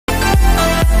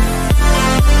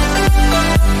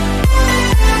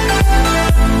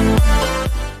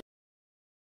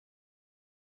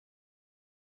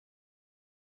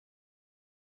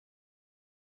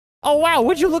Oh wow,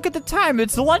 would you look at the time?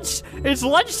 It's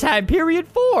lunchtime, period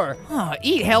 4.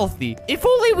 Eat healthy. If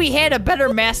only we had a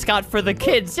better mascot for the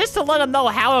kids, just to let them know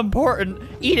how important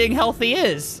eating healthy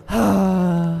is.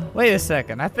 Wait a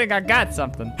second, I think I got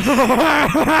something.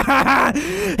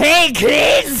 Hey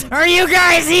kids, are you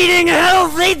guys eating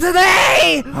healthy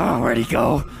today? Oh, where'd he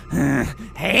go?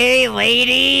 Hey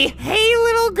lady, hey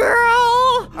little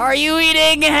girl, are you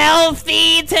eating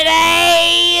healthy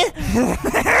today?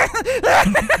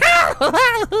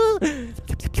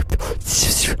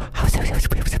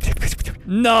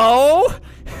 No.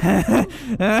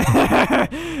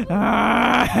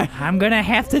 I'm gonna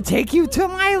have to take you to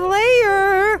my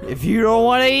lair if you don't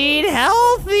want to eat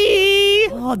healthy.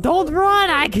 Oh, don't run,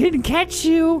 I can catch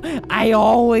you. I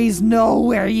always know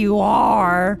where you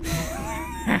are.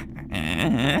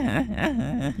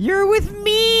 You're with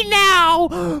me now,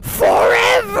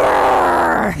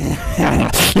 forever!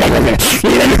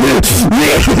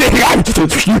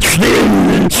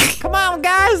 Come on,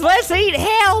 guys, let's eat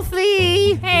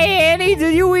healthy! Hey, Annie,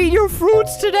 did you eat your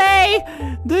fruits today?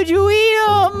 Did you eat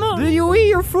them? Did you eat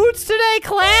your fruits today,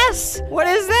 class? What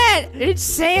is that? It's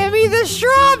Sammy the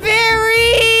strawberry!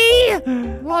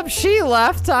 Well, she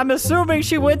left. I'm assuming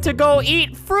she went to go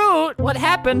eat fruit. What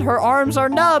happened? Her arms are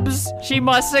nubs. She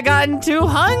must have gotten too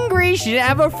hungry. She didn't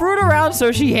have a fruit around,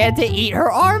 so she had to eat her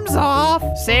arms off.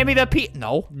 Sammy the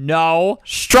No.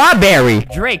 Strawberry.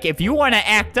 Drake, if you want to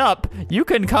act up, you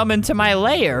can come into my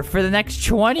lair for the next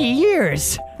 20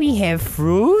 years. We have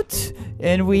fruit,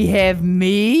 and we have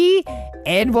me,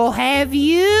 and we'll have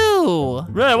you.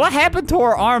 Really, what happened to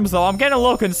her arms, though? I'm getting a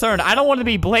little concerned. I don't want to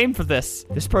be blamed for this.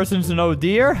 This person's an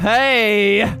OD'er?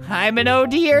 Hey, I'm an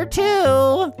OD'er,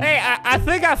 too. Hey, I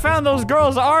think I found those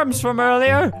girls' arms from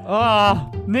earlier.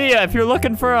 Nia, if you're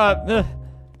looking for a...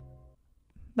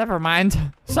 Never mind.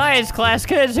 Science class,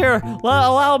 kids, here.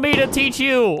 Allow me to teach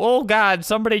you. Oh, God,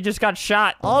 somebody just got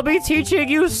shot. I'll be teaching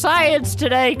you science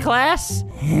today, class.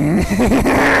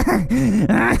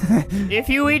 If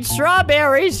you eat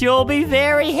strawberries, you'll be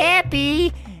very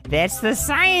happy. That's the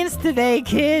science today,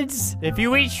 kids. If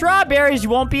you eat strawberries, you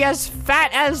won't be as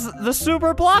fat as the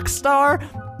super block star.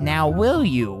 Now, will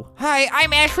you? Hi,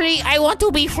 I'm Ashley. I want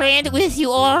to be friends with you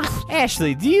all.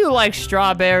 Ashley, do you like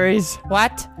strawberries?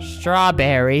 What?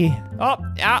 Strawberry.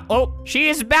 Oh, she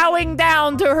is bowing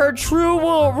down to her true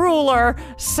ruler,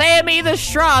 Sammy the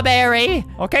Strawberry.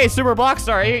 Okay, Super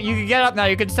Blockstar, you can get up now.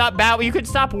 You can stop you can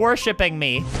stop worshiping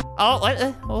me.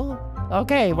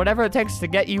 Okay, whatever it takes to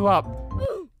get you up.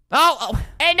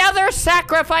 Another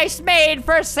sacrifice made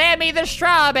for Sammy the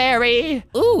Strawberry.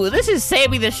 Ooh, this is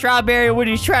Sammy the Strawberry when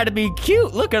he's trying to be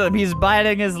cute. Look at him, he's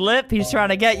biting his lip. He's trying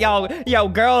to get yo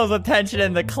girls' attention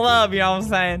in the club, you know what I'm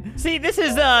saying? See, this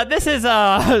is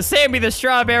Sammy the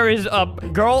Strawberry's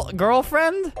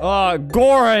girlfriend?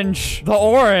 Gorange, the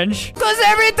orange. Cause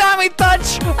every time we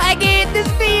touch, I get this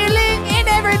feeling, and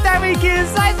every time we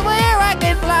kiss, I swear I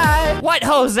can fly. What,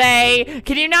 Jose?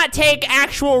 Can you not take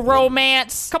actual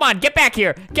romance? Come on, get back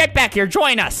here. Get back here.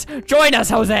 Join us. Join us,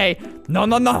 Jose. No.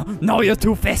 No, you're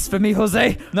too fast for me,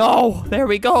 Jose. No. There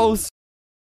he goes.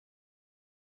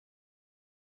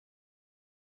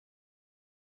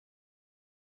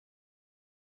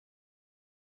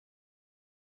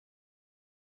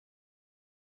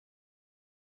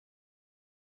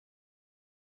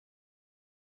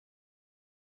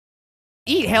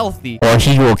 Eat healthy, or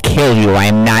he will kill you. I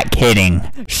am not kidding.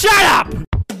 Shut up!